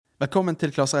Velkommen til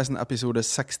Klassereisen episode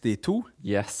 62.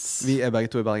 Yes. Vi begge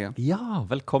to i Bergen. Ja,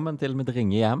 velkommen til mitt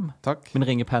ringe hjem. Takk. Min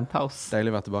ringe penthouse.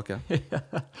 Deilig å være tilbake.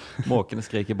 Måkene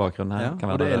skriker i bakgrunnen her. Ja,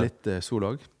 og det litt sol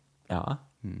også. Ja.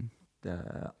 Det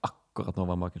akkurat nå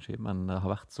var maken sky, men det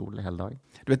har vært sol i hele dag.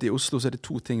 Du vet, i Oslo så det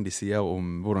to ting de sier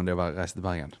om hvordan det er å reise til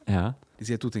Bergen. Ja. De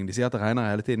sier to ting. De sier at det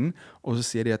regner hele tiden, og så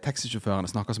sier de at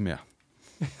taxisjåførene snakker så mye.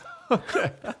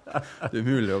 Det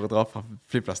umulig å dra fra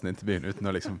flyplassen inn til byen uten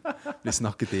å liksom bli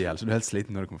snakket i hjel, så du helt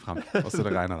sliten når du kommer frem, og så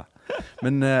det regner det.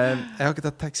 Men jeg har ikke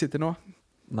tatt taxi til nå.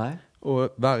 Nei.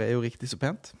 Og været jo riktig så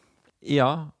pent.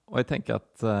 Ja, og jeg tenker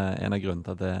at en av grunnene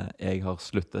til at jeg har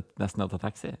sluttet nesten å ta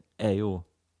taxi, er jo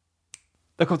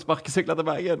det har kommet sparkesykler til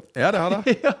Bergen. Ja, det har det.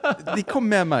 De kom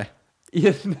med meg.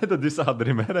 Ja, det du som hadde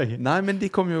de med deg. Nei, men de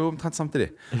kom jo omtrent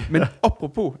samtidig. Men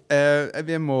apropos,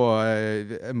 jeg må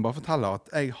bare fortelle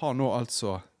at jeg har nå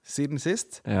altså, siden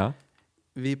sist,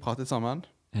 vi pratet sammen,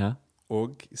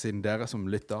 og siden dere som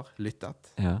lyttet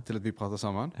til at vi prater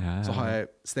sammen, så har jeg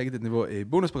steget et nivå i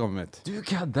bonusprogrammet mitt. Du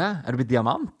kødder? Er du blitt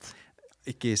diamant?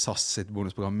 Ikke i SAS sitt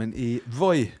bonusprogram, men i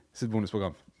Voi sitt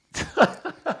bonusprogram.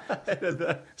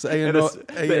 Så jeg nå,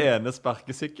 det ene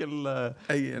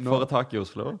sparkesykkelforetaket i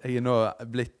Oslo? Jeg nå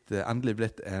endelig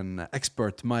blitt en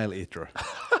expert mile eater.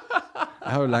 Jeg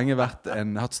har jo lenge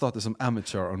hatt status som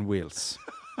amateur on wheels.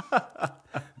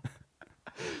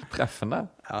 Treffende.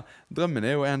 Ja, drømmen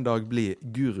er jo en dag bli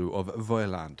guru of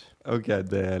Voiland. Ok,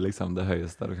 det er liksom det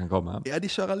høyeste du kan komme. Ja, de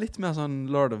kjører litt mer sånn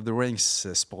Lord of the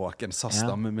Rings-språk enn SAS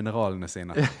da, med mineralene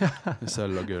sine.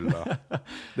 Sølv og gull. Da.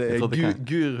 Det er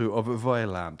guru of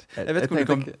Voiland. Jeg vet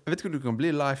ikke om du kan bli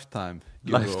lifetime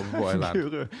guru of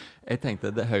Voiland. Jeg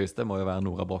tenkte det høyeste må jo være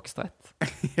Nora Brokstedt,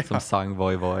 som sang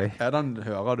Voi Voi. Ja, den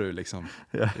hører du liksom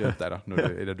rundt deg da,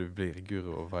 i det du blir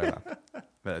guru of Voiland.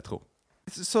 Vil jeg tro.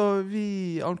 Så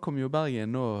vi ankom jo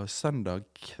Bergen nå søndag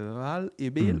kveld i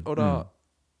bil, og da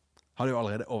hadde jo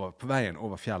allerede på veien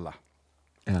over fjellet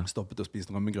stoppet og spist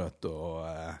drømmegrøt og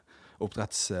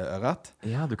oppdrettsørret.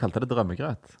 Ja, du kalte det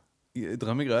drømmegrøt.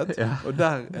 Drømmegrøt, og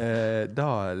da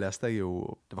leste jeg jo,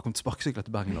 det var kommet sparkesykler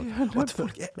til Bergen også, og at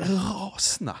folk er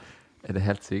rasende. Er det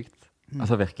helt sykt?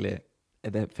 Altså virkelig,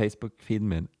 Facebook-feeden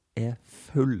min er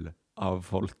full av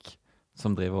folk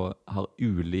som driver og har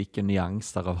ulike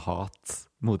nyanser av hat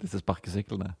mot disse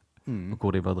sparkesyklene, og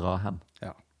hvor de bør dra hen.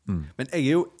 Ja. Men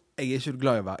jeg er ikke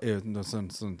glad i å være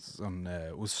sånn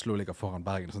Oslo ligger foran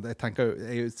Bergen. Sånt.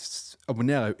 Jeg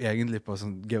abonnerer jo egentlig på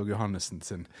sånn Georg Johannessen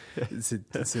sitt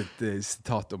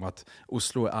sitat om at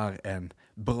Oslo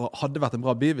hadde vært en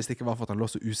bra by hvis det ikke var for at han lå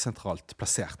så usentralt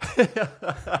plassert.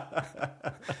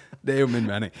 Det er jo min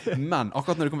mening. Men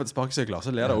akkurat når det kommer til sparkesykler,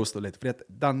 så leder Oslo litt. Fordi at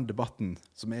den debatten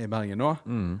som er i Bergen nå,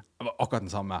 var akkurat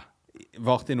den samme.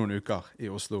 Varte i noen uker i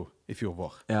Oslo i fjor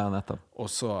vår. Ja, nettopp. Og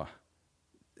så er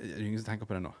det ingen som tenker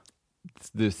på det nå.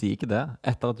 Du sier ikke det.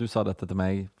 Etter at du sa dette til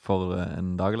meg for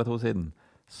en dag eller to siden,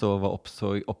 så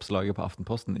så jeg oppslaget på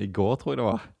Aftenposten i går, tror jeg det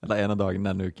var, eller en av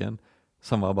dagene denne uken,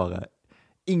 som var bare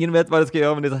ingen vet hva de skal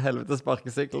gjøre med disse helvete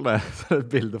sparkesyklene. Så det er et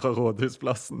bilde fra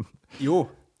Rådhusplassen. Jo,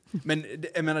 men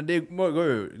jeg mener, det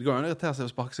går jo an å irritere seg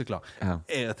over sparkesykler.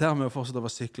 Jeg irriterer meg å fortsette over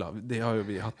sykler. Det har jo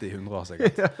vi hatt i 100 år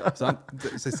sikkert. Så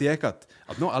jeg sier ikke at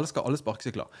nå elsker alle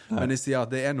sparkesykler, men jeg sier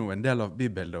at det er nå en del av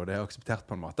bybildet, og det er akseptert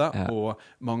på en måte, og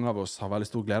mange av oss har veldig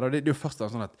stor glede. Og det er jo først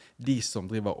sånn at de som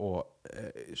driver og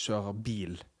kjører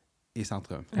bil i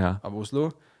sentrum av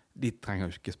Oslo, de trenger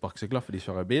jo ikke sparkesykler, for de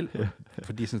kjører bil,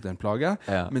 for de synes det er en plage,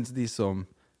 mens de som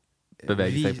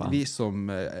vi som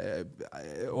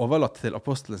overlatt til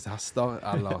apostelens hester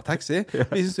eller taxi,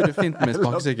 vi synes jo det er fint med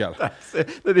sparkesykkel.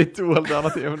 Det er de to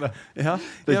alternativene. Ja,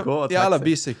 eller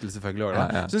bysykkel selvfølgelig også,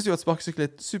 da. Synes jo at sparkesykkel er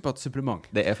et supert supplement.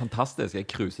 Det er fantastisk. Jeg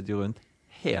cruiset jo rundt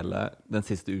hele den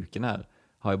siste uken her.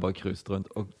 Har jeg bare cruiset rundt,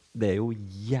 og det er jo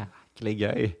jæklig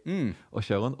gøy å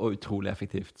kjøre rundt, og utrolig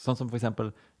effektivt. Sånn som for eksempel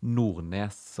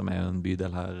Nordnes, som er en bydel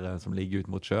her som ligger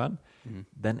ut mot sjøen.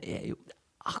 Den er jo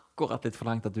akkurat litt for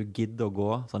langt at du gidder å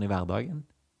gå sånn i hverdagen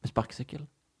med sparkesykkel.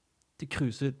 Du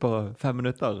cruiser ut på 5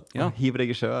 minutter og hiver deg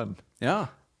i sjøen.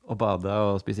 Og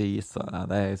bader og spiser is.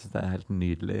 Jeg synes det er en helt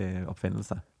nydelig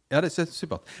oppfinnelse. Ja, det er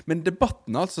supert. Men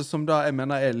debatten altså, som da jeg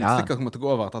mener er litt sikkert kommer til å gå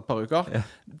over etter et par uker,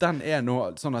 den er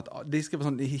nå sånn at de skriver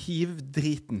sånn, hiv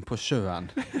driten på sjøen.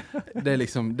 Det er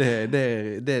liksom, det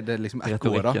er liksom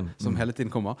ekkoet da, som hele tiden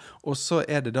kommer. Og så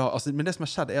er det da, altså, men det som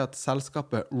har skjedd er at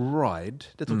selskapet Ride,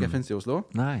 det tror ikke jeg finnes i Oslo,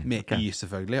 med Y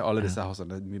selvfølgelig, alle disse har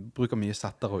sånn, vi bruker mye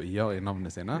setter og Y-er i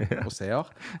navnene sine, og C-er,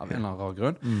 av en eller annen rar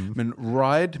grunn. Men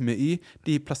Ride med Y,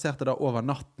 de plasserte da over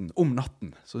natten, om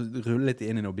natten, så rullet de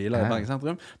inn i noen biler i Bergen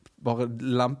sentrum, bare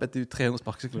lempet ut 300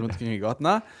 sparkesykler rundt omkring i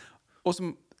gatene, og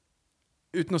som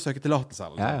uten å søke tillatelse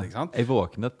eller noe, ikke sant? Jeg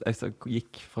våknet, jeg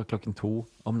gikk fra 2:00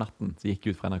 om natten, så gikk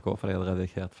jeg ut fra NRK, fordi jeg hadde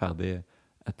redigert ferdig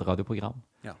et radioprogram.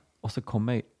 Ja. Og så kom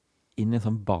jeg inn i en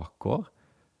sånn bakgård,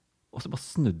 og så bare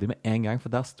snudde jeg med en gang, for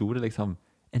der sto det liksom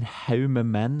en haug med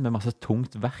menn med masse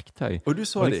tungt verktøy. Og du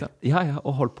så liksom, de? Ja,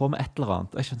 og holdt på med et eller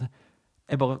annet. Og jeg skjønte,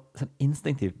 jeg bare sånn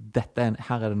instinktivt,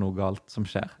 her er det noe galt som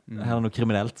skjer. Her er det noe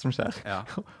kriminelt som skjer. Ja.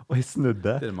 Og jeg snudde.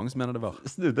 Det er det mange som mener det var.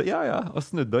 Snudde, og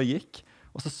snudde og gikk.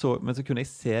 Og men så kunne jeg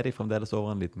se de fremdeles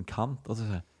over en liten kant, og så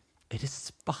sa jeg, er det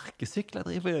sparkesykler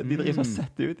de driver og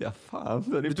setter ut? Ja, faen,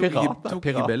 så er de pirater. Du tok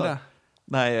ikke bildet?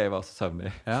 Nei, jeg var så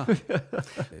søvnig. Ja.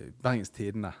 Bergens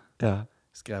Tidende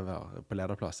skriver på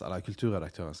lederplass, eller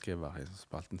kulturredaktøren skriver i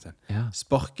spalten sin. Ja.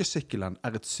 Sparkesykkelen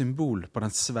er et symbol på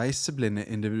den sveiseblinde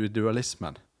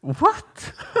individualismen.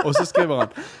 What? Og så skriver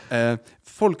han,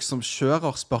 folk som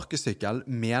kjører sparkesykkel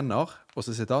mener, og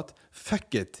så sitat,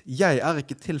 fuck it, jeg er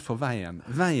ikke til for veien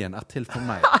er til for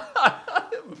meg.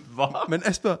 Hva? Men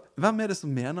jeg spør, hvem er det som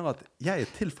mener at jeg er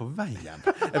til for veien?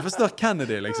 Jeg forstår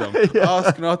Kennedy, liksom.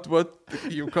 Ask not what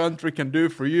your country can do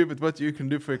for you, but what you can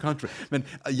do for your country. Men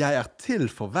jeg er til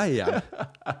for veien.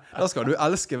 Da skal du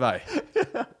elske vei.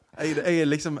 Jeg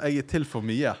er til for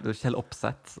mye. Du er Kjell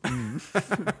Opseth.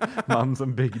 Mannen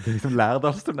som bygde liksom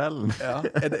Lærdalstunnelen. Ja.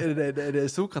 Er det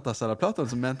Sokrates eller Platon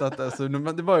som mente at altså, det er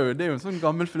jo en sånn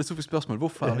gammel filosofisk spørsmål.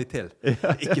 Hvorfor er vi til?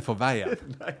 Ikke for veien.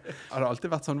 Har det alltid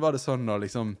vært sånn? Var det sånn når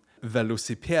liksom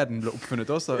velocipeden ble oppfunnet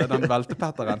også, den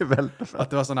veltepetteren? At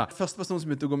det var sånn her, første person som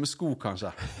begynte å gå med sko,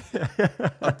 kanskje.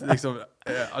 At liksom,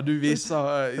 du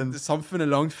viser samfunnet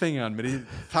langfingeren med de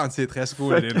fancy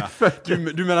treskoene dine.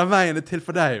 Du mener veien er til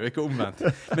for deg, og ikke omvendt.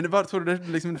 Men det var, tror du det er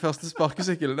liksom den første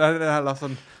sparkesykkelen, det er heller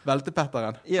sånn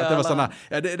veltepetteren. At det var sånn her,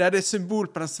 det er symbol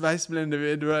på den sveiseblinde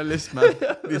individualismen,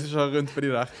 de som kjører rundt på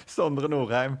de der. Sondre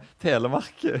Norheim,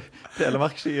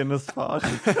 Telemarkskyenes far.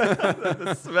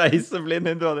 Sveiseblind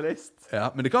individualist. Ja,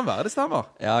 men det kan være det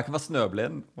stemmer. Ja, det kan være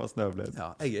snøblind.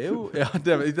 Ja, jeg er jo,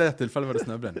 i det tilfellet var det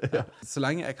snøblind. Ja. Så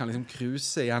lenge jeg kan liksom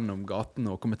kruse gjennom gaten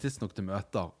og komme tidsnok til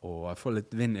møter og få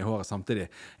litt vind i håret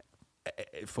samtidig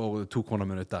for 2 kroner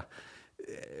minuttet.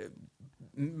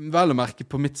 Vel å merke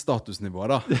på mitt statusnivå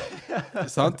da.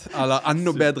 Sant? Eller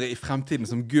enda bedre i fremtiden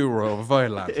som guru of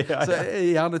Violent. Så jeg er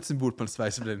gjerne et symbol på en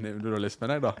sveiseblind individualisme,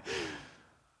 jeg da.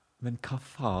 Men hva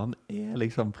faen er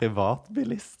liksom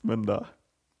privatbilismen da?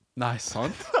 Nei,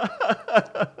 sant?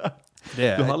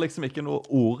 Du har liksom ikke noe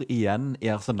ord igjen i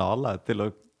arsenalet til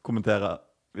å kommentere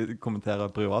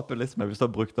privatbilisme hvis du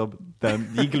har brukt opp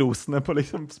de glosene på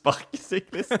liksom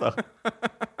sparkesyklister.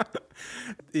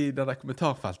 I det der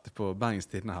kommentarfeltet på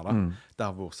Bergens Tidende her da,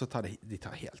 der hvor så tar de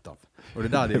tar helt av. Og det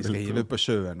er der de skal hive på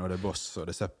sjøen, og det er boss, og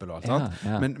det er søppel og alt, sant?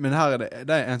 Ja. Men her er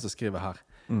det en som skriver her.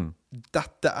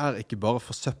 Dette er ikke bare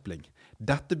forsøpling.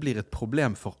 Dette blir et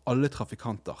problem for alle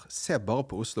trafikanter. Se bare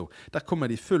på Oslo. Der kommer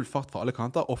de full fart fra alle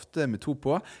kanter, ofte med 2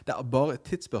 på. Det er bare et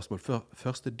tidsspørsmål før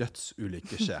første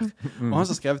dødsulykke skjer. Og han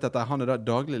som har skrevet dette, han er da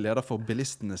daglig leder for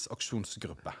bilistenes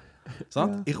aksjonsgruppe.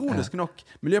 Sant? Ironisk nok,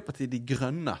 Miljøpartiet De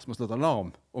Grønne som har slått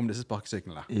alarm om disse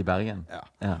sparkesyklene. I Bergen? Ja.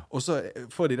 Og så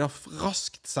får de da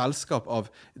raskt selskap av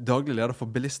daglig leder for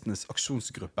bilistenes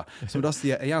aksjonsgruppe, som da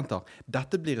sier, jeg gjentar,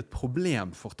 dette blir et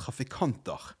problem for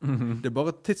trafikanter. Det er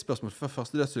bare et tidsspørsmål før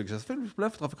første dødsulykke. Selvfølgelig et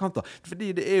problem for trafikanter,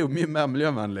 fordi det er jo mye mer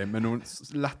miljøvennlig med noen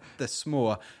lette,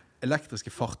 små elektriske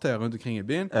fartøyer rundt omkring i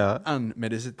byen enn med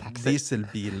disse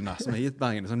dieselbilene som har gitt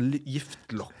Bergen en sånn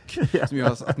giftlokk som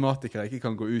gjør at astmatikere ikke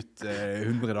kan gå ut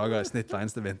 100 dager i snitt hver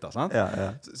eneste vinter, sant?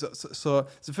 Så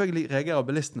selvfølgelig reagerer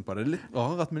bilistene på det. Det er litt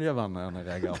rarere at miljøvernerne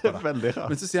reagerer på det.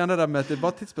 Men så sier han det der med at det er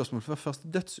bare tidsspørsmål før første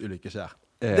dødsulykke skjer.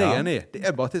 Det er jeg enig i. Det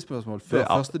er bare tidsspørsmål før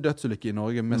første dødsulykke i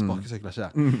Norge med sparkesykler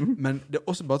skjer. Men det er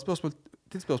også bare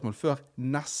tidsspørsmål før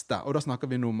neste, og da snakker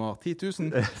vi nummer 10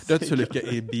 000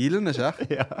 dødsulykker i bilene skjer.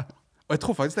 Og jeg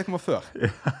tror faktisk det kommer før.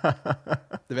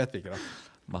 Det vet vi ikke da.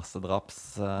 Masse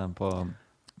draps på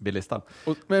bilister.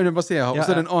 Men jeg vil bare si, og så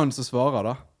er det en annen som svarer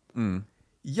da.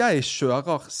 Jeg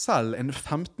kjører selv en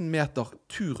 15 meter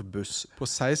turbuss på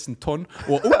 16 tonn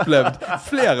og har opplevd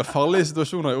flere farlige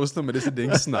situasjoner i Oslo med disse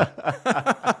dingsene.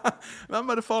 Hvem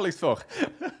er det farligst for?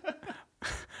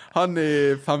 Han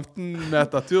i 15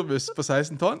 meter turbuss på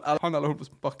 16 tonn, eller han eller hun på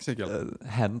sparkesykkel?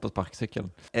 Hen på sparkesykkel.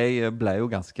 Jeg ble jo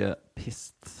ganske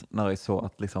pissed når jeg så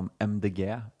at liksom MDG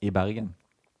i Bergen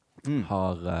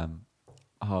har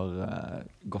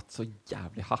gått så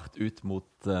jævlig hardt ut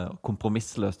mot,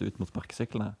 kompromissløst ut mot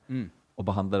sparkesyklene. å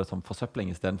behandle det som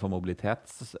forsøpling I stedet for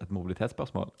et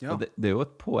mobilitetsspørsmål. Ja. Og det jo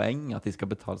et poeng at de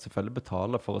skal selvfølgelig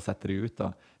betale for å sette de ut.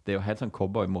 Da. Det jo helt sånn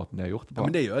cowboy-måten de har gjort det på. Ja,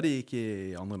 men det gjør de ikke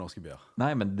I andre norske byer.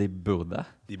 Nei, men de burde.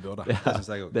 De burde, Ja, det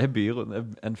synes jeg også. Det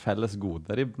en felles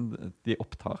gode de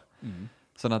opptar.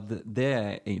 Sånn at det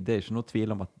ikke noe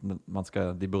tvil om at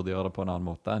de burde gjøre det på en annen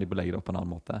måte, de burde legge det opp på en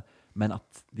annen måte, men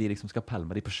at de liksom skal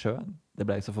pælme de på sjøen, det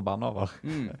ble jeg så forbannet over.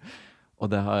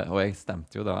 Og jeg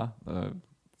stemte jo da,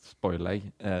 spoiler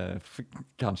jeg,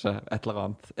 kanskje et eller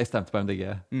annet. Jeg stemte på MDG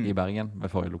I Bergen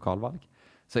ved forrige lokalvalg,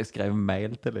 så jeg skrev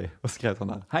mail til dem og skrev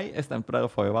sånn der: Hei, jeg stemte på dere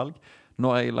forrige valg.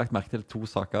 Nå har jeg lagt merke til 2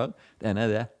 saker. Det ene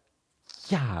det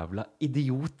jævla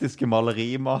idiotiske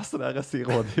malerimaset deres I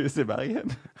rådhuset I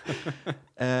Bergen.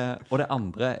 Og det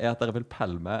andre at dere vil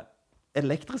pælme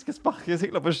elektriske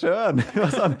sparkesykler på sjøen.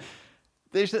 Sånn,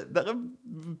 det ikke, dere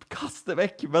kaster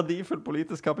vekk verdifull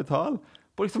politisk kapital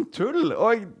på liksom tull.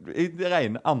 Og det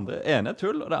ene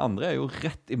tull, og det andre jo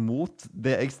rett imot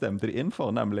det jeg stemte inn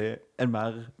for, nemlig en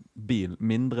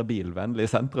mindre bilvennlig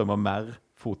sentrum og mer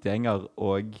fotgjenger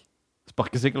og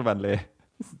sparkesykkelvennlig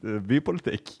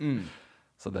bypolitikk.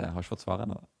 Så det har ikke fått svar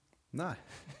ennå. Nei.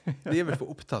 De vel for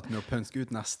opptatt med å pønske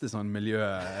ut neste sånn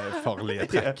miljøfarlige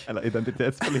trekk. Eller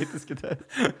identitetspolitiske trekk.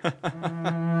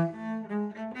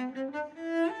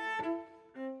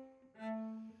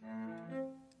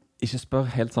 Ikke spør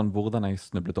helt sånn hvordan jeg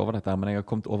snublet over dette, men jeg har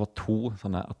kommet over 2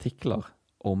 sånne artikler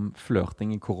om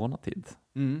flørting I koronatid.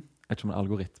 Jeg vet ikke om det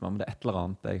algoritmer, men det et eller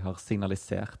annet jeg har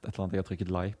signalisert, et eller annet jeg har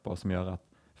trykket like på, som gjør at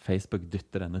Facebook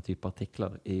dytter denne type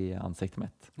artikler I ansiktet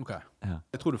mitt. Ok. Ja.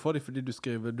 Jeg tror du får de fordi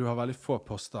du har veldig få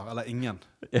poster, eller ingen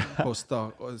poster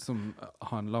som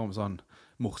handler om sånn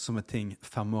morsomme ting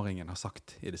 5-åringen har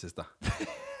sagt I det siste.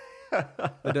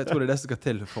 Jeg tror det det som skal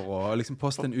til for å liksom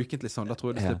poste en ukentlig sånn, da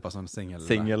tror jeg du slipper sånn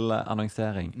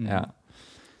single-annonsering, ja.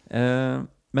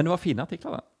 Men det var fine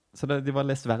artikler da, så de var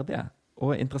lesverdige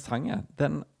og interessante.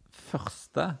 Den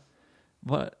første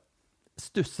var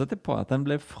stusset på at den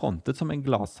ble frontet som en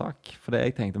gladsak, for det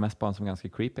jeg tenkte mest på den som ganske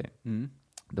creepy.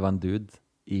 Det var en dude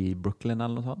I Brooklyn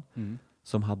eller noe sånt,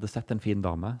 som hadde sett en fin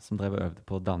dame som drev og øvde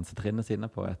på dansetrinnene sine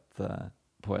på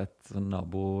et sånn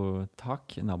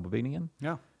nabotak I nabobygningen.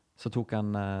 Ja. Så tok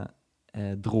han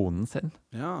dronen sin,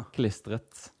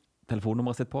 klistret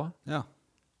telefonnummeret sitt på,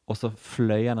 og så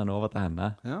fløy han den over til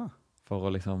henne for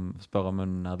å liksom spørre om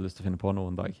hun hadde lyst til å finne på noe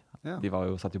en dag. De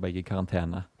satt jo begge I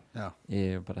karantene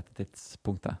på dette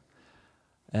tidspunktet.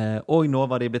 Og nå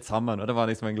var de blitt sammen, og det var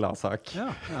liksom en gladsak.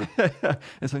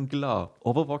 En sånn glad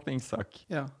overvåkningssak.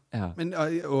 Men,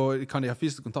 og kan de ha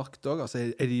fysisk kontakt også? Altså,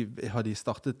 har de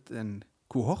startet en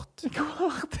kohort?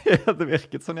 Kohort, det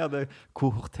virket sånn jeg hadde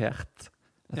kohortert.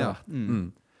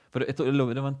 For det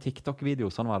var en TikTok-video,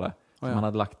 sånn var det. Han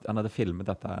hadde filmet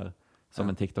dette her som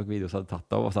en TikTok-video som hadde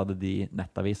tatt over, og så hadde de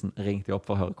nettavisen ringt de opp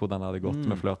for å høre hvordan det hadde gått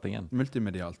med flørtingen.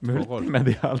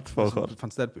 Multimedialt forhold.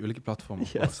 Fant sted på ulike plattformer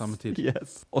på samme tid.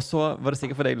 Og så var det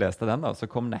sikkert fordi jeg leste den da,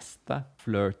 så kom neste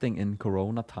Flirting in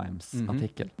Corona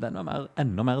Times-artikkel. Den var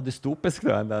enda mer dystopisk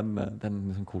da, enn den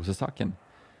liksom, kosesaken.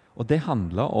 Og det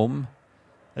handler om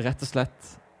rett og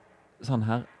slett sånne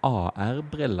her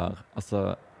AR-briller,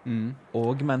 altså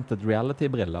augmented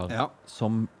reality-briller,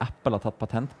 som Apple har tatt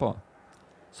patent på,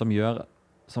 som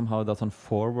har da sånn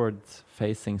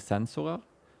forward-facing sensorer,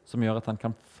 som gjør at han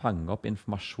kan fange opp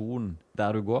informasjon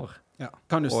der du går.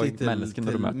 Kan du si til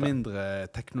mindre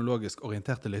teknologisk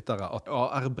orienterte lyttere at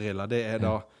AR-briller, det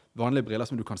da vanlige briller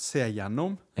som du kan se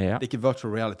gjennom. Det ikke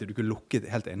virtual reality, du kan lukke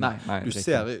helt inne. Du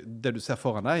ser det du ser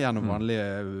foran deg gjennom vanlige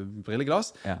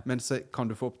brilleglass, men så kan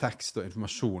du få opp tekst og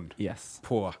informasjon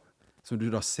på, som du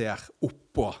da ser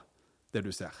oppå det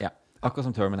du ser. Akkurat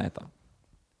som Terminator.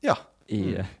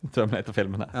 I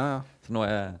Terminator-filmene. Så nå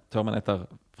Terminator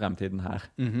fremtiden her.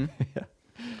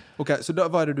 Ok, så da,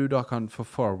 hva det du da kan få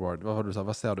forward? Hva har du sagt?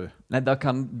 Hva ser du? Nei,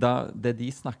 det de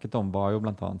snakket om var jo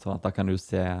blant annet sånn at da kan du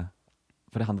se,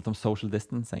 for det handlet om social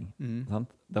distancing,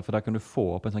 sant? Derfor da kan du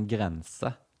få opp en sånn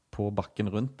grense på bakken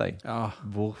rundt deg,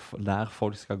 der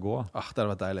folk skal gå. Det hadde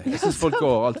vært deilig. Jeg synes folk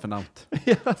går alt for nærmt.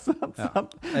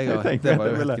 Sant. Det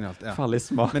var jo helt genialt. Fall I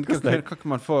smak. Men hva kan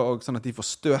man få sånn at de får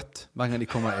støt hver gang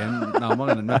de kommer inn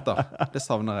nærmere enn en meter? Det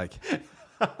savner jeg.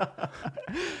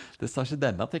 Det sa ikke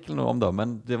denne artikkelen noe om da,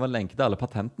 men det var lenket til alle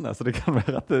patentene, så det kan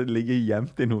være at det ligger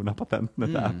gjemt I noen av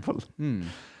patentene til Apple.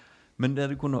 Men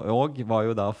det du kunne også var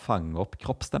jo da å fange opp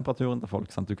kroppstemperaturen til folk,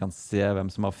 sånn at du kan se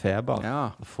hvem som har feber,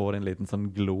 og få en liten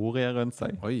sånn glorie rundt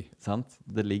seg. Sant?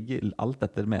 Det ligger, alt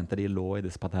dette mente de lå I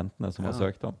disse patentene som var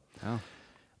søkt om.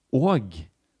 Og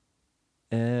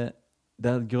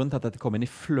det grunnen til at dette kom inn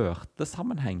I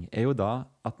flørtesammenheng, jo da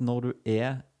at når du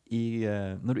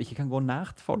når du ikke kan gå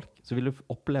nært folk, så vil det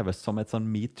oppleves som et sånn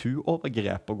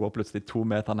MeToo-overgrep å gå plutselig 2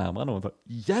 meter nærmere noen.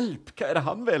 Hjelp! Hva er det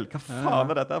han vil? Hva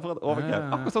faen er dette for et overgrep?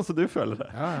 Akkurat sånn som du føler det.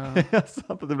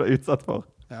 Sånn at du blir utsatt for.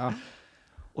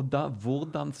 Og da,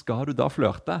 hvordan skal du da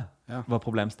flørte? Var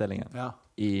problemstillingen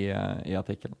i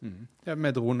artikkelen. Ja,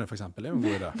 med drone for eksempel, det er jo en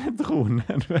god idé. Med drone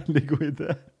er en veldig god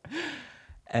idé.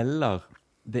 Eller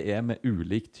det er med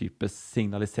ulik type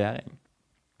signalisering.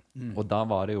 Og da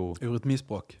var det jo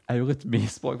Eurytmispråk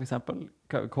for eksempel.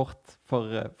 Kort for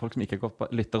folk som ikke har gått på,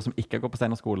 lyttere som ikke har gått på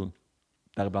Steinerskolen,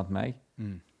 deriblant meg.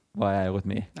 Hva er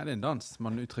eurytmi? Nei, det er en dans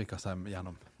man uttrykker seg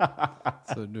gjennom.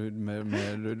 Så du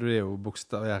er jo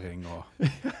bokstavering og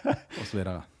så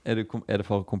videre. Er det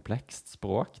for komplekst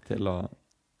språk til å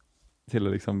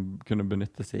liksom kunne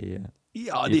benyttes i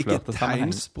ja, det er ikke et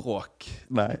tegnspråk.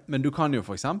 Nei. Men du kan jo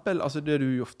for eksempel, altså det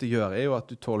du ofte gjør er jo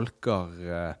at du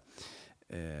tolker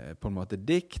på en måte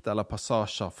dikt eller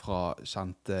passasjer fra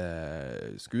kjente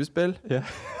skuespill.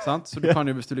 Sant? Så du kan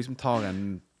jo, hvis du liksom tar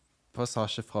en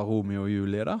passasje fra Romeo og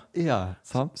Julie da. Ja,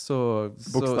 sant. Så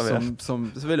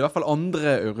vil i hvert fall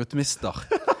andre eurytmister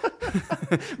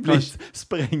bli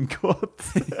sprengkåt.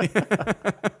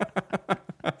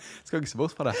 Skal ikke se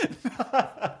bort fra det.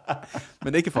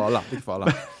 Men det er ikke for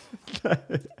alle.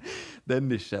 Det er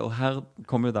nisje. Og her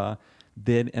kommer jo da,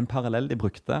 det er en parallell de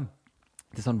brukte.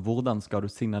 Det er sånn, hvordan skal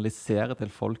du signalisere til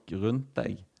folk rundt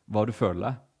deg hva du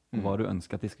føler, og hva du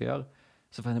ønsker at de skal gjøre.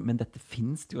 Men dette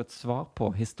finnes det jo et svar på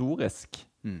historisk,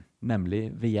 nemlig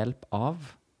ved hjelp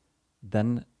av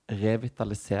den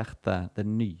revitaliserte,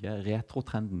 den nye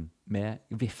retrotrenden med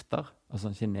vifter.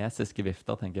 Altså kinesiske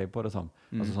vifter, tenker jeg på det som.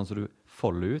 Altså sånn som du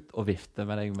folder ut og vifter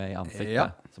med deg med i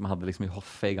ansiktet, som vi hadde liksom i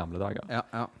hoffet i gamle dager.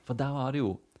 For der var det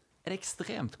jo et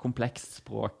ekstremt komplekst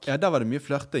språk. Ja, der var det mye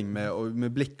flørting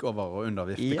med blikk over og under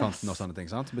viftekanten og sånne ting,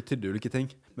 sant? Det betydde ulike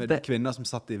ting. Med kvinner som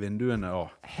satt i vinduene og...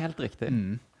 Helt riktig.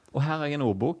 Og her har jeg en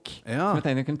ordbok som jeg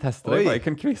tenkte jeg kunne teste deg på. Jeg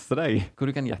kan quizze deg, hvor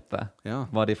du kan gjette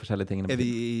hva de forskjellige tingene betyr. Er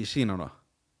vi i Kina da?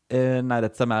 Nei,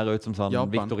 dette ser mer ut som sånn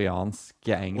Japan.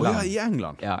 Viktorianske England. Ja, i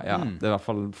England. Ja. Det er i hvert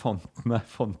fall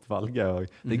fontvalget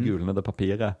og det gulnede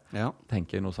papiret.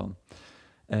 Tenker jeg noe sånn.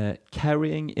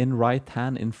 Carrying in right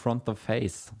hand in front of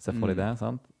face. Se for deg det,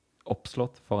 sant?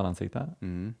 Oppslått foran ansiktet.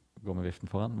 Går med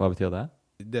viften foran. Hva betyr det?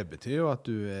 Det betyr jo at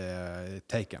du er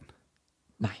taken.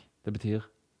 Nei, det betyr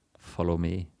follow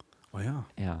me. Ja.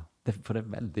 For det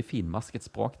er veldig finmasket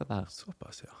språk, dette her.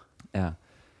 Såpass, ja.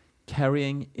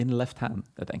 Carrying in left hand,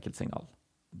 det er et enkelt signal.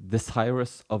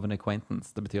 Desirous of an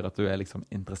acquaintance, det betyr at du er liksom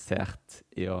interessert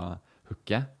i å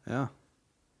hooke. Ja.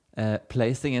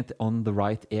 Placing it on the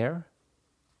right ear,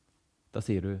 da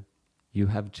sier du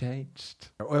you have changed.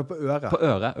 Og på øret. På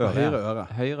øret. Høyre øre.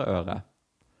 Høyre øre.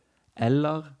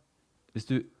 Eller hvis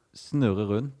du snurrer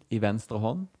rundt i venstre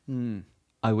hånd,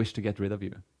 I wish to get rid of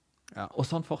you. Ja. Og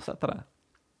sånn fortsetter det.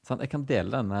 Sånn, jeg kan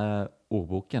dele denne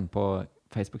ordboken på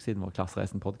Facebook-siden vår,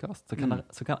 Klassereisen podcast,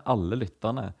 så kan alle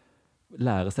lytterne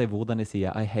lære seg hvordan de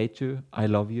sier I hate you,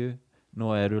 I love you,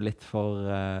 nå er du litt for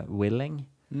willing,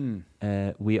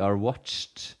 we are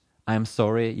watched, I am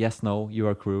sorry, yes, no, you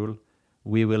are cruel,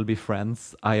 we will be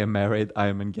friends, I am married,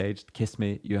 I am engaged, kiss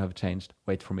me, you have changed,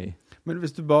 wait for me. Men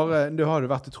hvis du har jo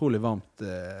vært utrolig varmt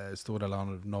store deler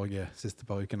av Norge siste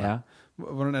par ukene.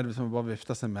 Hvordan er det hvis man bare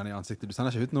vifter seg med den i ansiktet? Du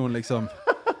sender ikke ut noen liksom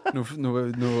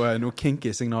noe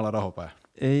kinky signaler da, håper jeg.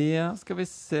 Ja, skal vi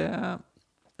se.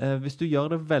 Hvis du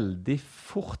gjør det veldig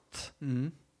fort,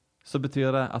 så betyr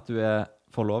det at du er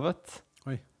forlovet.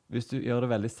 Hvis du gjør det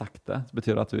veldig sakte, så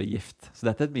betyr det at du er gift. Så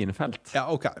dette er et minefelt. Ja,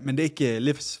 ok. Men det er ikke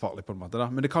livsfarlig på en måte da.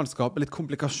 Men det kan skape litt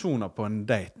komplikasjoner på en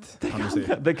date, kan du si.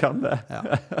 Det kan det. Ja.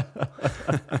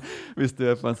 Hvis du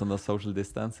er på en sånn social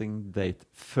distancing date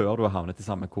før du har havnet i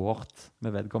samme kohort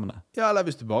med vedkommende. Ja, eller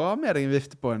hvis du bare har med deg en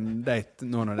vifte på en date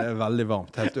nå når det er veldig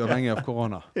varmt, helt uavhengig av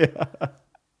korona.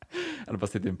 Eller bare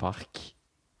sitte i en park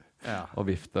og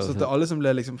vifte. Så til alle som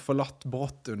ble liksom forlatt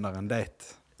brått under en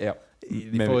date. Ja.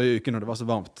 I forrige uke når det var så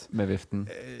varmt med viften,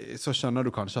 så skjønner du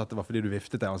kanskje at det var fordi du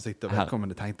viftet i ansiktet og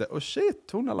vedkommende tenkte shit,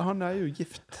 hun eller han er jo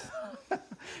gift.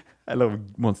 Eller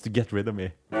wants to get rid of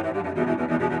me.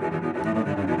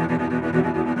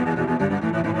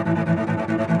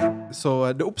 Så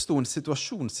det oppstod en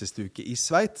situasjon siste uke i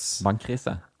Sveits.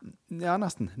 Bankkrise? Ja,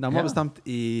 nesten. Nærmere bestemt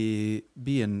i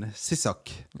byen Sissak.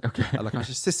 Eller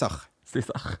kanskje Sissar.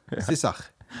 Sissar.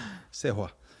 CH.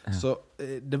 Så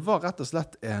det var rett og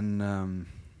slett en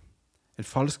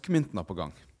falskmyntner på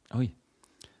gang. Oi,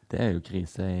 det er jo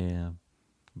krise i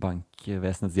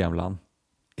bankvesenets hjemland.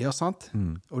 Ja, sant.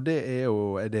 Og det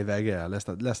jo det VG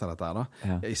leser dette her da.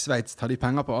 Ja. I Sveits tar de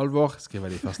penger på alvor, skriver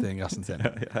de først i ingressen sin.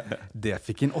 Det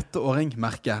fikk en 8-åring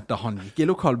merke da han gikk i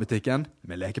lokalbutikken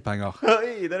med lekepenger.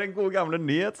 Oi, det den gode gamle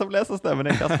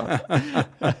nyhetsoppleserstemmen jeg kastet.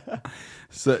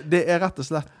 Så det rett og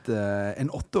slett en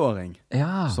 8-åring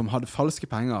som hadde falske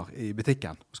penger i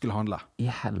butikken og skulle handle. I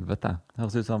helvete. Det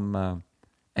høres ut som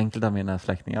enkelte av mine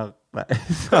slektninger.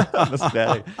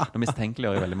 Nå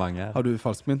mistenkeliggjør jeg veldig mange. Har du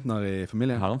falskmyntner i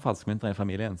familien? Jeg har en falskmyntner i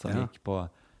familien som gikk på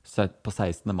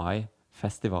 16.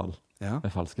 mai-festival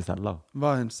med falske sedler.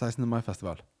 Hva en 16.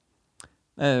 mai-festival?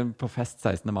 På fest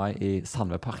 16. mai i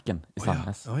Sandveparken i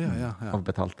Sandnes. Ja. Og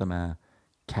betalte med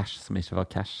cash som ikke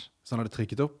var cash. Så han hadde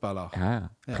trykket opp, eller? Ja.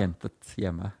 Printet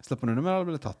hjemme. Slapp han unna med, eller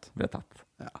ble det tatt? Ble tatt.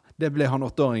 Ja. Det ble han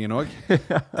 8-åringen også.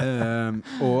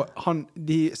 Og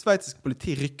de sveitsiske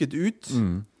politi rykket ut.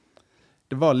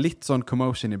 Det var litt sånn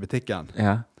commotion i butikken.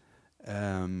 Ja.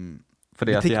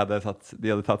 Fordi at de hadde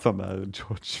tatt sånn der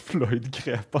George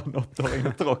Floyd-grep av en 8-åring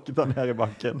og tråkket han her i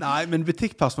bakken. Nei, men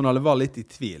butikkpersonalet var litt i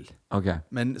tvil. Ok.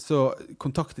 Men så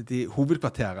kontaktet de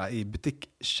hovedkvarteret i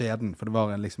butikkskjeden, for det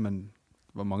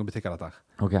var mange butikker dette her.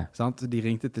 Okay. Sant? De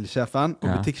ringte til sjefen, og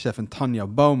butikksjefen Tanja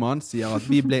Baumann sier at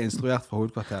vi ble instruert fra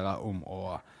hovedkvarteret om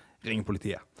å ringe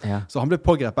politiet. Ja. Så han ble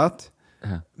pågrepet,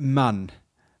 men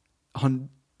han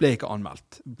ble ikke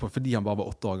anmeldt, fordi han bare var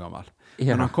 8 år gammel.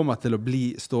 Ja. Men han kommer til å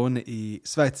bli stående i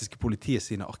sveitsiske politiet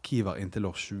sine arkiver inntil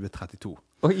år 2032.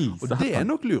 Oi, og det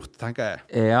nok lurt, tenker jeg.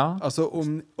 Ja. Altså,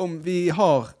 om vi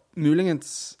har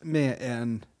muligens med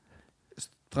en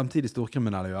fremtidig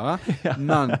storkriminell å gjøre,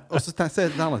 men også tenker jeg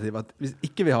alternativ at hvis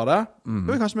ikke vi har det, bør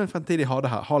vi kanskje med en fremtidig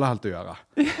halehelt å gjøre.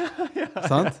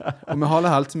 Sant? Og med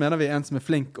halehelt så mener vi en som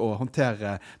flink å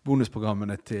håndtere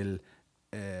bonusprogrammene til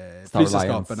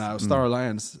flyselskapene og Star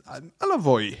Alliance, eller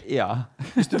Voi. Ja.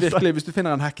 Hvis du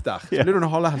finner en hekk der, så blir du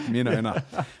en halehelt i mine øyne.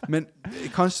 Men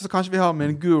kanskje vi har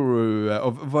med en guru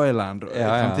of Voiland i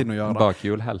fremtiden å gjøre det.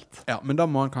 Bakhjulhelt. Ja, men da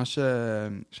må han kanskje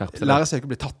lære seg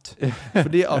ikke å bli tatt.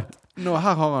 Fordi at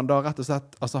her har han da rett og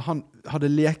slett, altså han hadde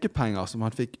lekepenger som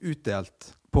han fikk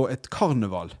utdelt på et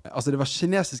karneval. Altså det var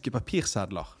kinesiske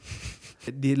papirsedler.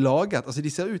 De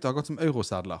ser ut akkurat som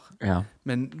eurosedler. Ja.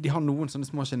 Men de har noen sånne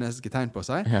små kinesiske tegn på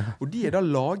seg. Ja. Og de da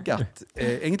laget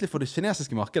egentlig for det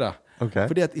kinesiske markedet. Okay.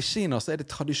 Fordi at i Kina så det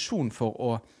tradisjon for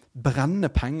å brenne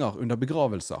penger under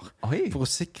begravelser. Oi. For å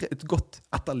sikre et godt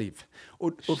etterliv.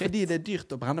 Og fordi det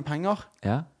dyrt å brenne penger,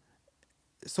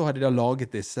 så har de da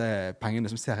laget disse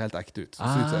pengene som ser helt ekte ut. Som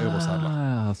ser ut som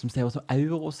eurosedler. Som ser ut som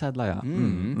eurosedler,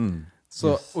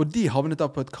 Så, og de havnet da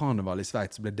på et karneval i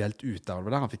Sveits og ble delt ut der. Det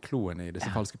var der han fikk kloen i disse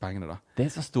falske pengene da. Det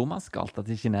så stormannsgalt at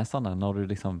de kineserne, når du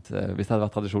liksom, hvis det hadde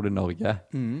vært tradisjon i Norge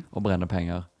å brenne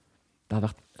penger, det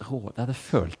hadde vært råd. Det hadde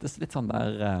føltes litt sånn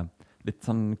der, litt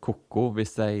sånn koko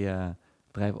hvis jeg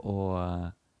drev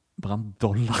og brant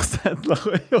dollarsedler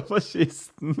over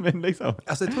kysten min, liksom.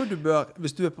 Altså, jeg tror du bør,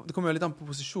 det kommer jo litt an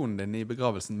på posisjonen din i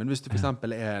begravelsen, men hvis du for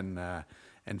eksempel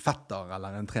en fetter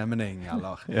eller en tremenning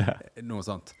eller noe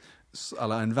sånt,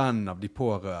 eller en venn av de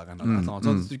pårørende eller noe sånt,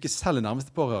 hvis du ikke selv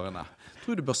nærmeste pårørende,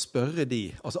 tror du bør spørre de,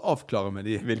 altså avklare med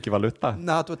de. Hvilke valuta?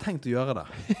 Nei, at du har tenkt å gjøre det.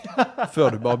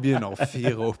 Før du bare begynner å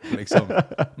fyre opp, liksom,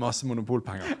 masse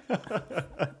monopolpenger.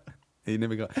 Det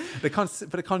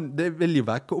vil jo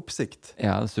vekke oppsikt.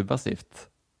 Ja, det subversivt.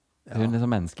 Det er jo liksom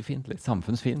menneskefiendtlig,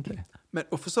 samfunnsfiendtlig. Men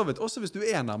og for så vidt, også hvis du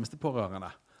nærmeste pårørende,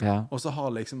 og så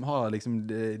har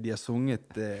de har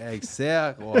sunget «Jeg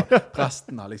ser», og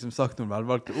presten har liksom sagt noen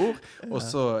velvalgte ord, og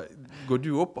så går du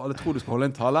opp, og alle tror du skal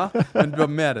holde en tale, men du har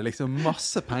med deg liksom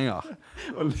masse penger.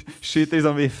 Og skyter i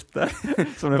sånn vifte,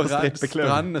 som det på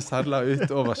strippeklubb. Brennende sedler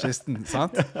ut over kisten,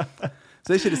 sant?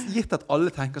 Så ikke det gitt at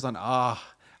alle tenker sånn,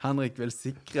 Henrik vil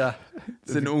sikre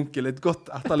sin onkel et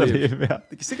godt etterliv.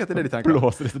 Det ikke sikkert det de tenker.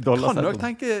 Blåse disse dollarsedler. Kan du også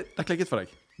tenke det klikket for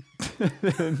deg?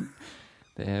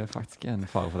 Det faktisk en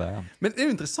fare for det, Men det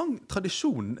jo en interessant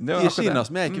tradisjon i Kina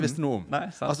som jeg ikke visste noe om. Nei,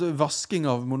 altså vasking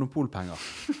av monopolpenger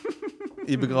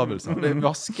i begravelser.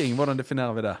 Vasking, hvordan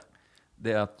definerer vi det?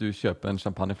 Det at du kjøper en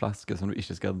champagneflaske som du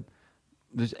ikke skal...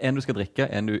 En du skal drikke,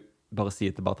 en du bare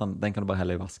sier til bartenderen, den kan du bare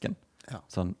helle i vasken.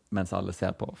 Sånn, mens alle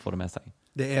ser på, får det med seg.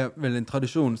 Det vel en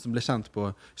tradisjon som ble kjent på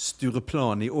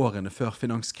Stureplan i årene før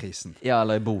finanskrisen. Ja,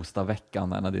 eller i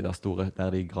Bostadvekkan, en av de der store,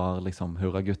 der de grar liksom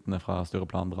hurraguttene fra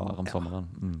Stureplan drar om sommeren.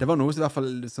 Det var noe som i hvert fall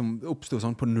som oppstod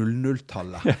sånn på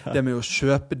 00-tallet. Det med å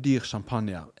kjøpe dyr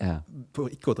champagne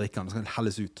for ikke å drikke den, det skal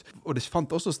helles ut. Og det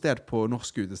fant også sted på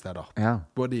norske utesteder,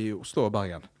 både i Oslo og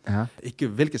Bergen.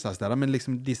 Ikke hvilke steder, men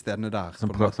liksom de stedene der.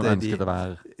 Som ønsket å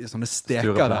være sånne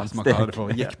steker der, som man kaller det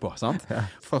for, gikk på, sant?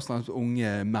 Først og fremst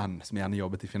unge menn som gjerne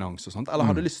jobbet i finans og sånt, eller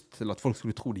hadde lyst til at folk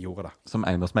skulle tro de gjorde det. Som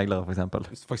eiendomsmeglere, for eksempel.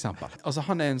 For eksempel. Altså,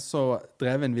 han er en så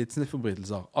dreven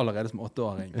vitsnittforbrytelser allerede som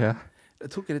 8-åring. Ja. Jeg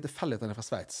tror ikke det er tilfeldig at han er fra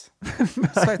Sveits.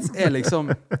 Sveits er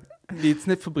liksom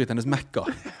vitsnittforbryternes mekka.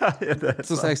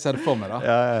 Sånn som jeg ser det for meg da.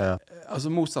 Ja. Altså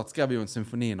Mozart skrev jo en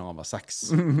symfoni når han var 6.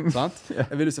 Sant?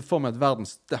 Jeg vil jo se for meg at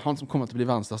det er han som kommer til å bli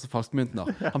verdens største falskmyntner.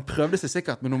 Han prøvde seg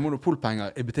sikkert med noen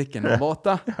monopolpenger i butikken når han var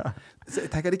 8. Så jeg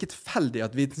tenker det er ikke tilfeldig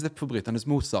at vitsnittforbryternes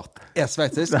Mozart er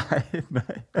sveitsisk. Nei.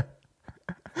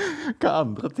 Hva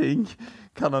andre ting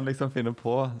kan han liksom finne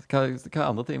på? Hva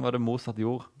andre ting var det Mozart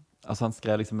gjorde? Altså han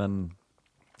skrev liksom en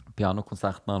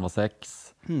pianokonsert når han var 6,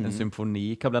 en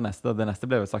symfoni. Hva ble neste? Det neste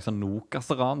ble jo et slags sånn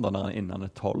Nokas-ran da, innen han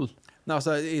er 12. Nei,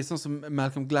 altså, sånn som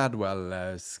Malcolm Gladwell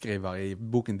skriver i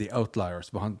boken The Outliers,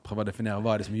 hvor han prøver å definere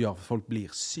hva er det som gjør at folk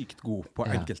blir sykt gode på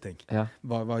enkeltting. Ja.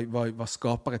 Hva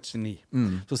skaper et geni?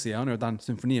 Så sier han jo at den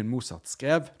symfonien Mozart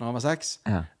skrev når han var 6,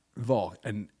 var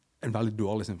en veldig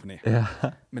dårlig symfoni. Ja.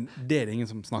 Men det er det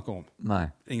ingen som snakker om. Nei.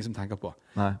 Ingen som tenker på.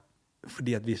 Nei.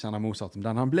 Fordi at vi kjenner Mozart som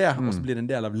den han ble, og så blir det en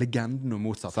del av legenden om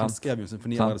Mozart. Han skrev jo en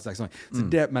symfoni da han var 6 år. Så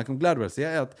det Malcolm Gladwell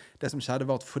sier er at det som skjedde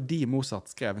var at fordi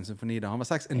Mozart skrev en symfoni da han var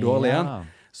 6, en dårlig en,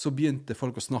 så begynte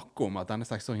folk å snakke om at denne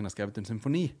 6-åringen har skrevet en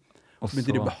symfoni. Og så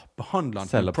begynte de å behandle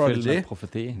han som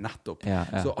prodigy. Nettopp. Ja.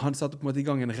 Så han satte på en måte i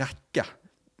gang en rekke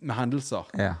med hendelser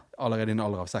allerede i en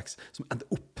alder av 6, som endte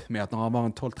opp med at når han var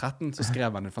 12-13, så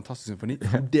skrev han en fantastisk symfoni,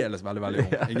 fremdeles veldig, veldig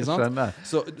ung, ikke sant?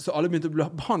 Så alle begynte å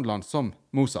behandle han som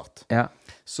Mozart. Ja.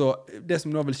 Så det som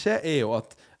nå vil skje er jo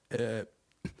at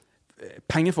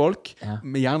pengefolk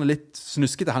med gjerne litt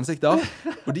snuskete hensikter,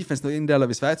 og de finnes nok en del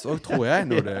av i Sveits også, tror jeg,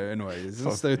 når det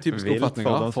er stereotypiske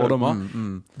oppfatninger, fordommer,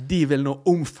 de vil nå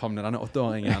omfavne denne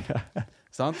 8-åringen,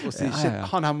 sant? Og si, shit,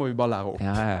 han her må vi bare lære opp.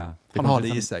 Han har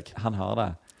det i seg. Han har det.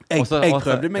 Jeg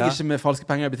prøvde meg ikke med falske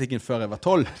penger i butikken før jeg var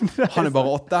 12. Han er bare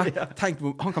 8. Tenk,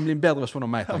 han kan bli en bedre versjon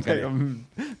av meg, tenker jeg.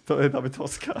 Så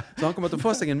han kommer til å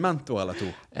få seg en mentor eller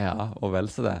 2. Ja, og vel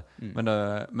så det.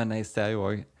 Men jeg ser jo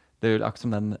også, det er jo akkurat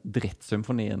som den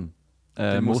drittsymfonien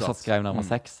Mozart skrev når han var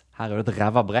 6. Her er jo et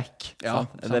ræva brekk. Ja,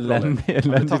 en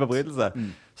elendig forbrytelse.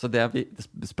 Så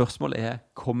spørsmålet er,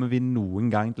 kommer vi noen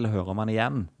gang til å høre om han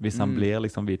igjen, hvis han blir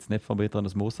liksom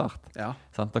vitsnittforbryternes Mozart? Ja.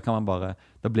 Da kan man bare,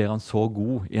 da blir han så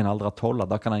god i en alder av 12,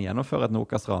 da kan han gjennomføre et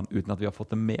Nokas-ran uten at vi har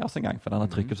fått det med oss en gang, for han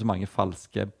har trykket så mange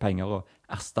falske penger og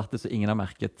erstattet så ingen har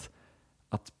merket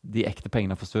at de ekte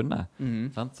pengene har forsvunnet.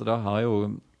 Så da har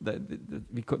jo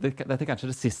dette er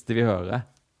kanskje det siste vi hører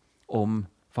om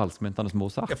falskmynternes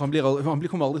Mozart. Ja, for han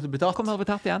kommer aldri til å bli tatt. Kommer aldri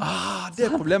tatt igjen. Det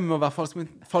er problemet med å være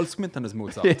falskmynternes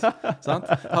Mozart. Sant?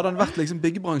 Hadde han vært liksom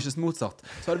byggebransjens Mozart,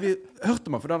 så hadde vi hørt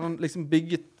om han, for da hadde han liksom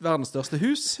bygget verdens største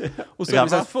hus. Og så hadde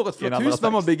vi sagt, for et flott hus,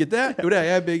 hvem har bygget det? Jo, det har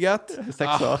jeg bygget.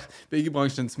 6 år.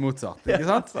 Byggebransjens Mozart, ikke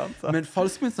sant? Men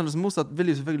falskmynternes Mozart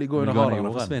vil jo selvfølgelig gå under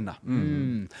radaren og forsvinne.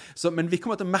 Men vi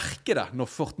kommer til å merke det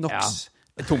når Fort Knox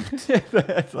er tomt. Og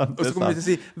så kommer vi til å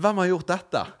si, hvem har gjort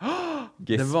dette?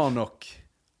 Det var nok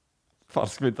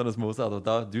falskmynternes Mozart. Og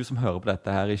da, du som hører på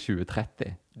dette her i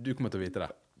 2030, du kommer til å vite det.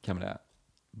 Hvem er det?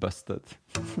 Busted.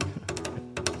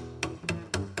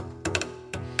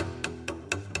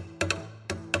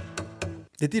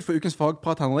 Det er tid for ukens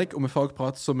fagprat, Henrik, og med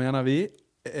fagprat så mener vi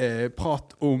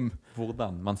prat om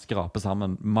hvordan man skraper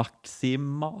sammen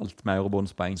maksimalt med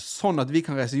eurobondspoeng. Sånn at vi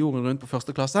kan reise jorden rundt på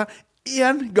første klasse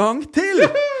en gang til!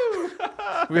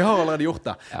 Vi har allerede gjort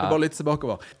det. Det er bare litt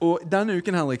tilbakeover. Og denne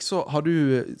uken, Henrik, så har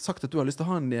du sagt at du har lyst til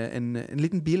å ha en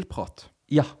liten bilprat.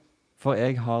 Ja, for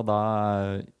jeg har da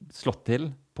slått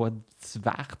til på et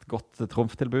svært godt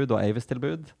trumftilbud og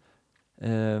Avis-tilbud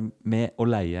med å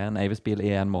leie en Avis-bil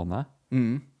i 1 måned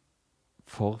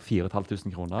for 4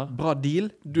 500 kroner. Bra deal.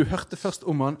 Du hørte først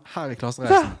om han her i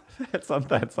Klassereisen. Helt sant,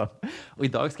 det er helt sant. Og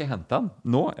i dag skal jeg hente den.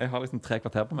 Nå, jeg har liksom 3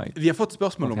 kvarter på meg. Vi har fått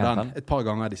spørsmål om den et par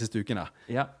ganger de siste ukene.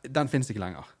 Ja. Den finnes ikke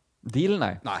lenger. Dealen,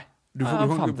 nei? Nei.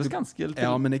 Den fantes ganske til.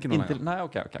 Ja, men ikke noe lenger. Nei,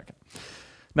 ok.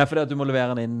 Nei, fordi at du må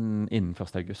levere den innen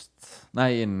 1. august.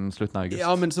 Nei, innen slutten av august.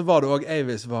 Ja, men så var det også,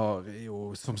 Avis var jo,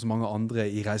 som så mange andre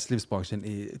i reiselivsbransjen,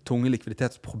 i tunge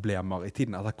likviditetsproblemer i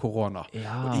tiden etter korona.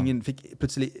 Ja. Og ingen fikk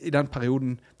plutselig, i den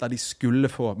perioden der de skulle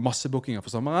få masse bookinger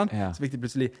for sommeren, så fikk de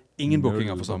plutselig ingen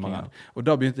bookinger for sommeren. Og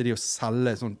da begynte de å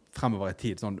selge sånn fremover i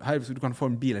tid. Sånn, hei, du kan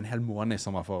få en bil en hel måned i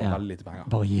sommer for veldig lite penger.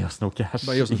 Bare gi oss noe cash.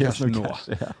 Bare gi oss noe cash nå.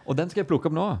 Ja. Og den skal jeg plukke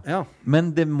opp nå. Ja.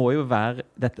 Men det må jo være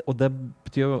dette, og det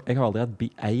betyr jo, jeg har aldri hatt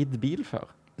eid bil før.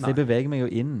 Så jeg beveger meg jo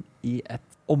inn i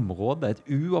et område, et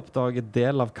uoppdaget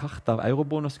del av kartet, av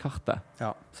eurobonuskartet,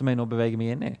 som jeg nå beveger meg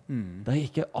inn i. Der jeg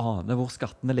ikke aner hvor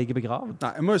skattene ligger begravd.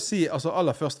 Nei, jeg må jo si, altså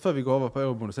aller først, før vi går over på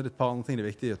eurobonus, så er det et par andre ting det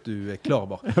er viktig at du er klar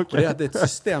over. Og det er at det er et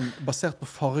system basert på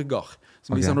farger,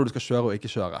 som viser når du skal kjøre og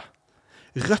ikke kjøre.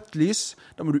 Rødt lys,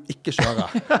 da må du ikke kjøre.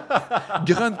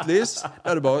 Grønt lys,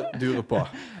 da er det bare å dure på.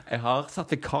 Jeg har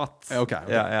sertifikat.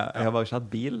 Okay. Ja, jeg har bare ikke hatt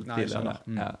bil tidligere.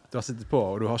 Du har sittet på,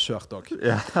 og du har kjørt også.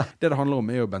 Det handler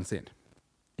om er jo bensin.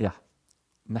 Ja,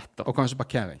 nettopp. Og kanskje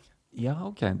parkering. Ja,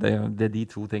 ok. Det er de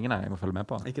to tingene jeg må følge med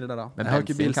på. Ikke det da. Men jeg har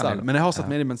ikke bil selv. Men jeg har satt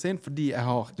meg inn i bensin, fordi jeg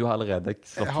har... Du har allerede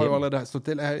slått til? Jeg har jo allerede slått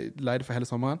til. Jeg leide for hele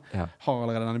sommeren. Har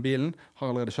allerede denne bilen.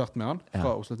 Har allerede kjørt med den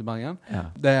fra Oslo til Bergen.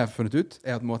 Det jeg har funnet ut,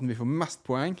 er at måten vi får mest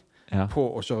poeng på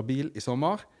å kjøre bil i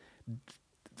sommer,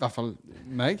 i hvert fall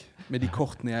meg, med de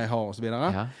kortene jeg har og så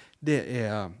videre, det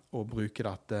er å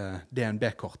bruke dette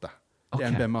DNB-kortet.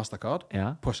 DNB Mastercard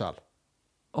på Shell.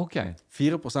 Ok.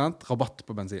 4% rabatt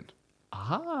på bensin.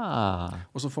 Aha.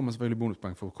 Og så får man selvfølgelig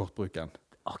bonuspoeng for kortbruken.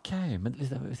 Ok, men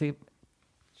hvis jeg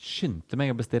skyndte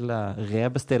meg å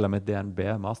rebestille mitt DNB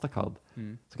Mastercard,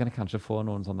 så kan jeg kanskje få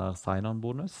noen sånne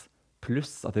sign-on-bonus,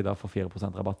 pluss at jeg da får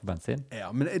 4% rabatt på bensin.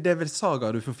 Ja, men det er vel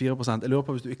Saga du får 4%. Jeg lurer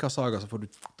på hvis du ikke har Saga, så får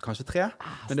du kanskje 3,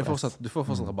 men det er fortsatt, du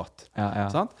får fortsatt rabatt.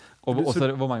 Sant? Og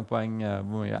også, hvor mange poeng,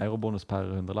 hvor mye eurobonus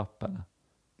per 100-lapp?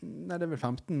 Nei, det er vel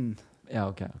 15. Ja,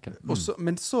 ok. Også,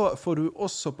 men så får du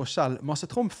også på Shell masse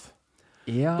trumf.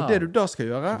 Ja. Og det du da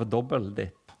skal gjøre... Det var dobbelt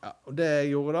dipp. Ja, og det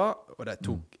jeg gjorde da, og det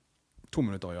tok 2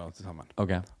 minutter å gjøre til sammen.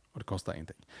 Ok. Og det koster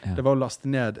ingenting. Det var å laste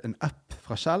ned en app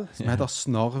fra Shell som heter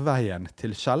Snarveien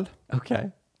til Shell. Ok.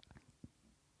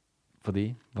 Fordi,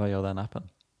 hva gjør den appen?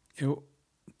 Jo,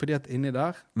 fordi at inni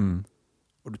der,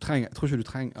 og jeg tror ikke du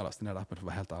trenger å laste ned appen for å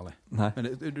være helt ærlig. Nei. Men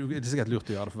det er sikkert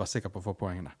lurt å gjøre det for å være sikker på å få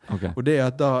poengene. Okay. Og det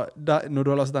er at når du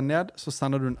har lastet den ned, så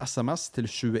sender du en SMS til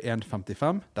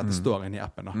 2155. Dette står inne i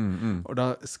appen da. Og da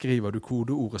skriver du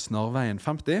kodeordet Snarveien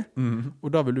 50, og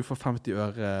da vil du få 50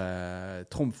 øre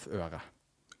trumføre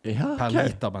per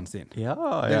liter bensin. Det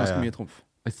er ganske mye trumf.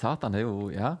 Satan, det er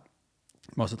jo,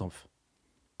 masse trumf.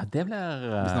 Ja, det blir...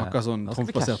 Vi snakker sånn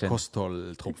trumfbasert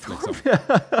kosthold-trumf, liksom.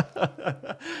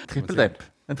 Trippeldepp.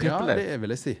 En trippeldepp. Ja, det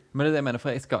vil jeg si. Men det er det jeg mener, for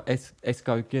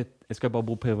jeg skal bare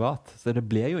bo privat, så det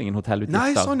blir jo ingen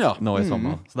hotellutgifter nå i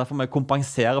sommer. Så derfor må jeg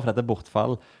kompensere for dette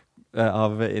bortfall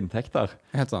av inntekter.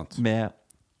 Helt sant. Med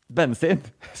bensin.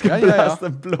 Skal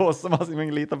blåse masse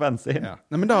mange liter bensin.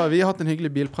 Nei, men da har vi hatt en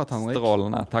hyggelig bilprat, Henrik.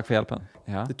 Strålende. Takk for hjelpen.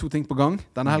 Det er 2 ting på gang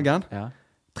denne helgen.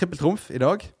 Trippeltrumf i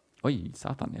dag. Oi,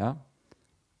 satan,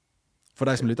 For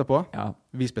deg som lytter på,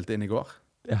 vi spilte inn i går.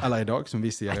 Eller i dag, som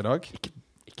vi sier i dag.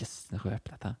 Ikke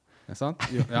røp dette. Er sant?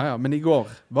 Ja, men i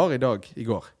går var i dag i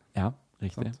går. Ja,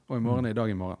 riktig. Sant? Og i morgen er i dag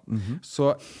i morgen.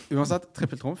 Så uansett,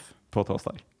 trippeltrumf. På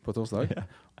torsdag.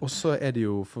 Og så er det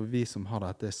jo for vi som har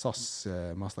dette SAS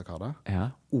Mastercardet,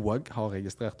 og har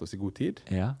registrert oss i god tid.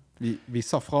 Vi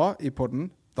sa fra i podden,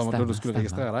 da du skulle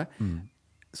registrere deg,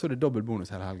 så er det dobbelt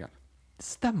bonus hele helgen.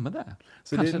 Stemmer det?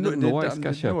 Så kanskje det er nå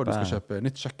du skal kjøpe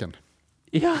nytt kjøkken.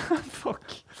 Ja,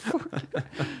 fuck.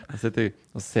 Jeg sitter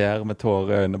og ser med tårer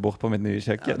i øynene bort på mitt nye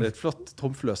kjøkken. Det er et flott,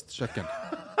 trumfløst kjøkken.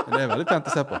 Men det er veldig pent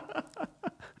å se på.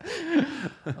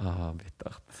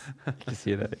 Bittert. Ikke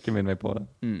si det, ikke minn meg på det.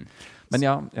 Men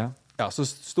ja. Ja, så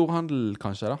storhandel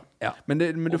kanskje da. Men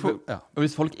du får... Og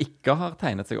hvis folk ikke har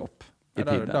tegnet seg opp i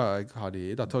tide, da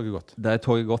er toget gått. Da er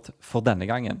toget gått for denne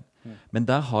gangen.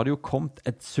 Men der har det jo kommet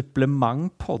et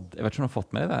supplementpodd, jeg vet ikke om du har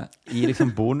fått med det, i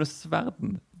liksom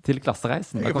bonusverden til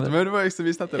klassereisen. Jeg har fått med det, var jeg som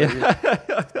visste dette. Hva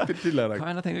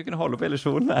jeg tenkte jeg kunne holde på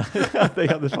illusjonen her, at jeg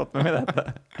hadde fått med meg dette.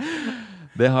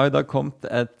 Det har jo da kommet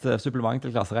et supplement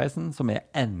til klassereisen som er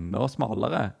enda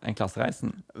smalere enn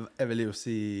klassereisen. Jeg vil jo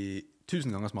si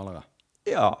 1000 ganger smalere.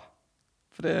 Ja.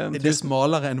 For det er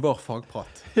smalere enn vår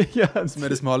fagprat, som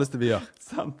er det smaleste vi gjør.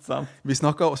 Sant. Vi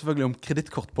snakker selvfølgelig om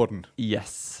kredittkortpodden.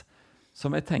 Yes.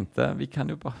 Som jeg tenkte, vi kan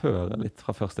jo bare høre litt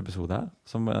fra første episode her,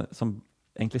 som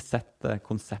egentlig setter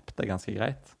konseptet ganske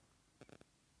greit.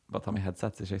 Bare ta meg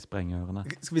headset så ikke jeg sprenger ørene.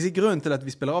 Skal vi si grunnen til at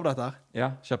vi spiller av dette her? Ja,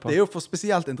 kjør på. Det er jo for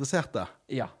spesielt interesserte.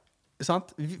 Ja.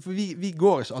 Sant? Vi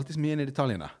går ikke alltid så mye inn i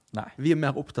detaljene. Nei. Vi er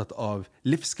mer opptatt av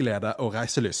livsglede og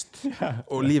reiselyst.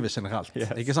 Og livet generelt.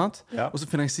 Ikke sant? Og så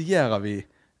finansierer vi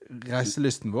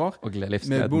reiselysten vår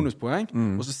med bonuspoeng,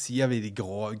 og så sier vi de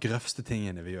grøvste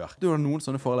tingene vi gjør. Du har noen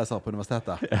sånne forelesere på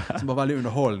universitetet som var veldig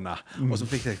underholdende, og som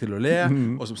fikk deg til å le,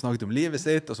 og som snakket om livet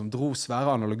sitt, og som dro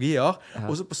svære analogier,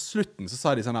 og så på slutten så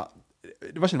sa de sånn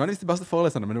det var ikke nødvendigvis de beste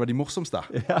foreleserne, men det var de morsomste.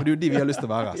 Og det er jo de vi har lyst til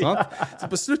å være, sant? Så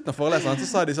på slutten av foreleseren så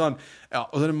sa de sånn, ja,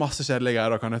 og så er det masse kjedelige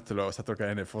greier dere er nødt til å sette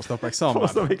dere inn i for å stå på eksamen.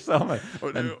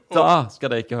 Men da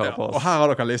skal dere ikke høre på oss. Og her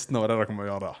har dere listen over det dere må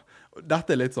gjøre da. Og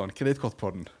dette er litt sånn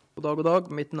kredittkortpodden. God dag,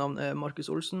 mitt navn er Markus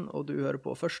Olsen, og du hører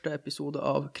på første episode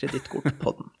av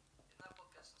Kredittkortpodden.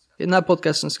 I denne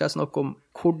podcasten skal jeg snakke om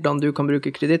hvordan du kan bruke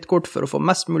kredittkort for å få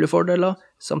mest mulig fordeler,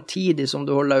 samtidig som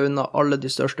du holder deg unna alle de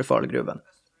største fallgruvene.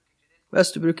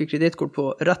 Hvis du bruker kredittkort på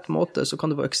rett måte, så kan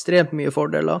du få ekstremt mye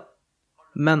fordeler,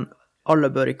 men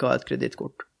alle bør ikke ha et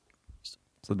kredittkort.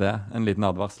 Så det er en liten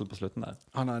advarsel på slutten der.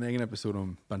 Han har en egen episode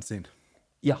om bensin.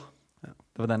 Ja.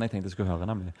 Det var den jeg tenkte jeg skulle høre,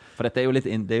 nemlig. For dette er jo litt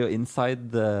det er jo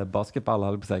inside basketball,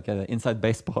 holdt på å si, inside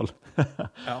baseball.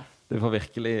 Ja. Det får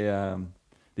virkelig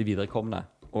de viderekomne,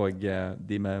 og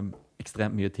de med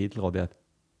ekstremt mye tid til rådighet,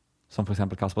 som for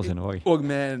eksempel Kasper Synnevåg. Og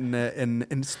med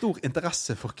en stor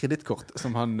interesse for kredittkort,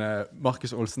 som han,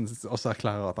 Markus Olsen, også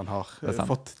erklærer at han har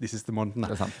fått de siste månedene.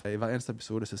 I hver eneste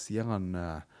episode så sier han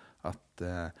at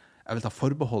jeg vil ta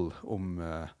forbehold om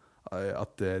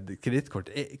at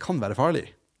kredittkort kan være farlig.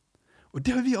 Og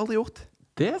det har vi aldri gjort.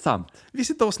 Det er sant. Vi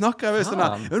sitter og snakker sånn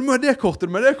der, du må ha det kortet,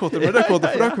 du må ha det kortet, du må ha det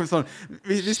kortet, for da kan vi sånn,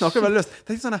 vi snakker veldig løst.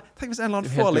 Tenk hvis en eller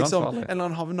annen får liksom, en eller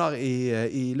annen havner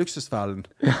i luksusfellen,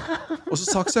 og så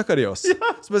saksøker de oss.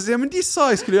 Så bare sier, men de sa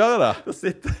jeg skulle gjøre det. Da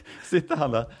sitter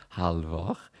han der,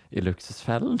 Halvor, i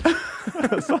luksusfellen.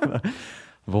 Sånn,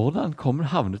 hvordan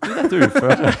havnet du i dette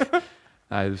uføret?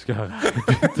 Nei, du skal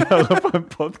høre på en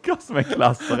podcast med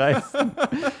Klassereisen.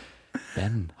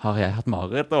 Den har jeg hatt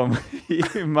mareritt om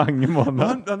i mange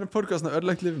måneder. Denne podcasten har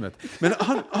ødelagt livet mitt. Men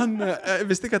han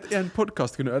visste ikke at en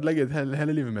podcast kunne ødelegge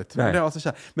hele livet mitt. Det har altså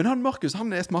skjedd. Men Markus,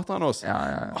 han er smartere enn oss. Ja.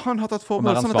 Han har tatt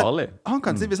forbehold. Sånn han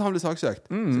kan si, hvis han blir saksøkt,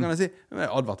 så kan han si,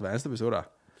 jeg advarte hver eneste episode.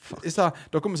 I stedet,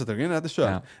 dere må sette dere inn i dette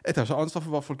selv. Jeg tar ikke ansvar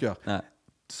for hva folk gjør.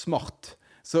 Smart.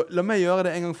 Så la meg gjøre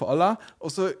det en gang for alle,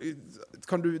 og så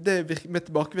kan du, det med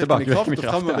tilbakevirkende kraft og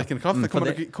fremovervirkende kraft, jeg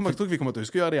tror ikke vi kommer til å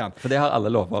huske å gjøre det igjen. For det har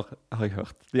alle lover, har jeg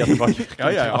hørt. De har tilbakevirkende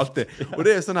kraft. Ja, alltid. Og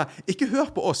det er sånn her, ikke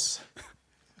hør på oss.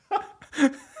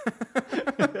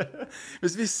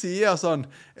 Hvis vi sier sånn,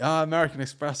 ja, American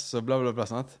Express og bla bla bla,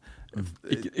 sant?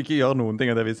 Ikke gjør noen ting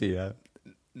av det vi sier.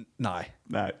 Nei.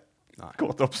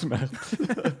 Kort oppsummert.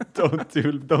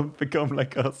 Don't become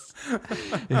like us.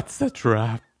 It's a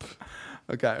trap.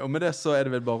 Ok, og med det så er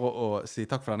det vel bare å si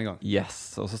takk for denne gang.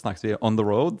 Yes, og så snakkes vi on the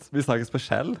road. Vi snakkes på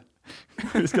Shell.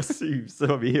 Vi skal suse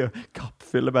forbi og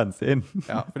kappfylle bensin.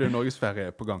 Ja, for det er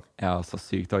Norgesferie på gang. Ja, så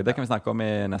sykt også. Det kan vi snakke om i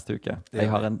neste uke. Jeg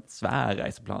har en svær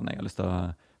reiseplan jeg har lyst til å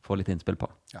få litt innspill på.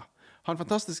 Ja. Ha en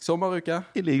fantastisk sommeruke.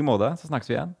 I like måte, så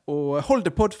snakkes vi igjen. Og hold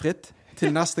det poddfritt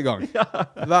til neste gang.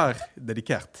 Vær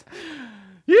dedikert.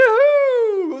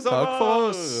 Juhu! God sommer! Takk for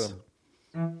oss!